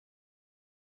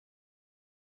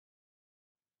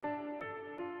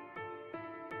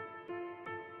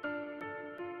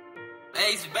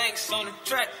Banks on the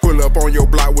track. Pull up on your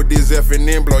block with this F and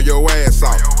then blow your ass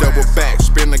off. Double back,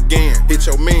 spin again, hit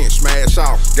your man, smash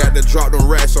off. Got to drop them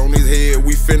rats on his head,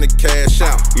 we finna cash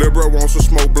out. Lil' bro wants some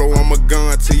smoke, blow on my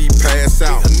gun till he pass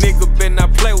out. A nigga better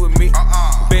not play with me.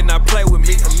 Better not play with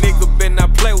me. A nigga better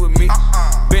not play with me.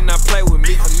 Better not play with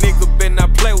me. A nigga better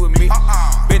not play with me.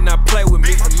 Better not play with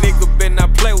me. A nigga better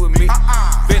not play with me.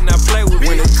 Better not play with me.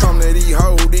 When it come to these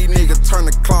hoes, these niggas turn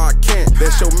to Clark Kent.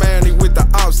 That's your manny with the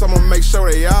ops, I'ma make sure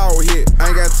they all hit. I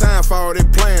ain't got time for all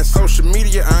that playing social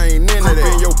media, I ain't into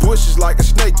that. In your bushes like a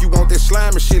snake, you want that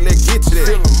slime and shit, let's get to that.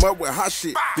 Fill him up with hot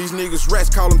shit. These niggas rats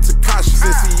call him Takashi.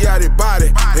 Since he out his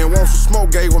body and wants some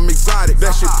smoke, gave him exotic.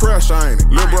 That shit pressure, ain't it?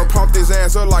 Lil' bro pumped his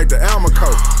ass up like the Almaco.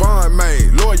 Bond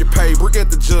made, lawyer paid, brick at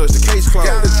the judge, the case closed.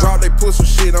 Got to drop, they put some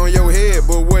shit on your head,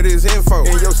 but what is info?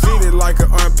 In your city like an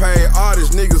unpaid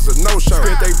artist, niggas a no-show.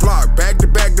 Spent they block, back to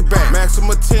back to back.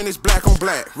 Maximum tennis, black on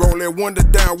black. Roll that wonder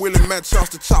down, Willie match off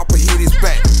the chopper, hit his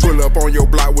back. Pull up on your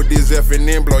block with this F and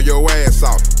then blow your ass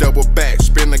off. Double back,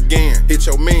 spin again, hit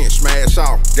your man, smash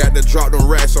off. Got to drop them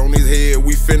rats on his head,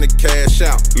 we finna cash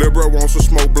out. Lil' bro wants some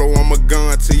smoke, blow on my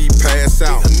gun till he pass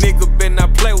out. A nigga better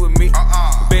not play with me.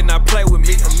 Better not play with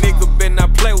me. A nigga better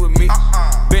not play with me.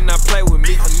 Better not play with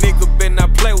me. A nigga better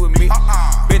not play with me.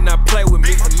 Better not play with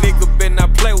me. A nigga better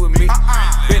not play with me.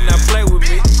 Better not play with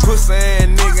me. Pussy ass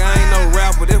nigga, I ain't no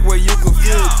rapper, that's where you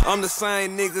confused. I'm the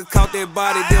same nigga, caught that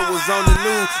body that was on the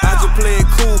news. I just play it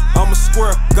cool, I'm a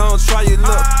square, gon' try your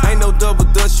luck. Ain't no double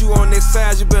dutch, you on that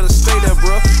side, you better stay there,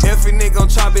 bruh. Every nigga gon'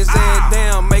 chop his ass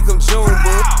down, make him June,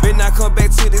 bruh. Better not come back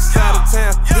to this side of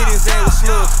town, hit his ass with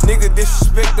slugs. Nigga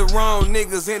disrespect the wrong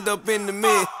niggas, end up in the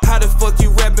mid. How the fuck you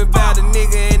rapping about a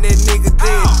nigga and that nigga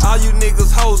dead? All you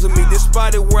niggas hoes with me, this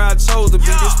spot is where I chose to be,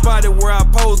 this spot is where I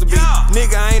pose to be.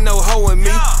 Nigga, I ain't no hoe in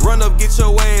me, run up, get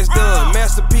your ass done.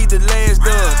 Master P the last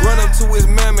done, run up to his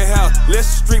mammy house, let's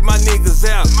street my niggas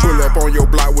out. Pull up on your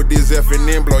block with this F and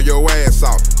then blow your ass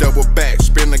off. Double back,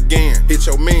 spin again, hit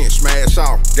your man, smash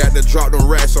off. Got to drop them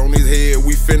rats on his head,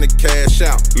 we finna cash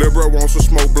out. Lil' bro wants some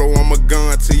smoke, blow on my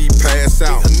gun till he pass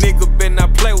out. A nigga better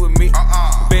not play with me.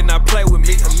 Better not play with me.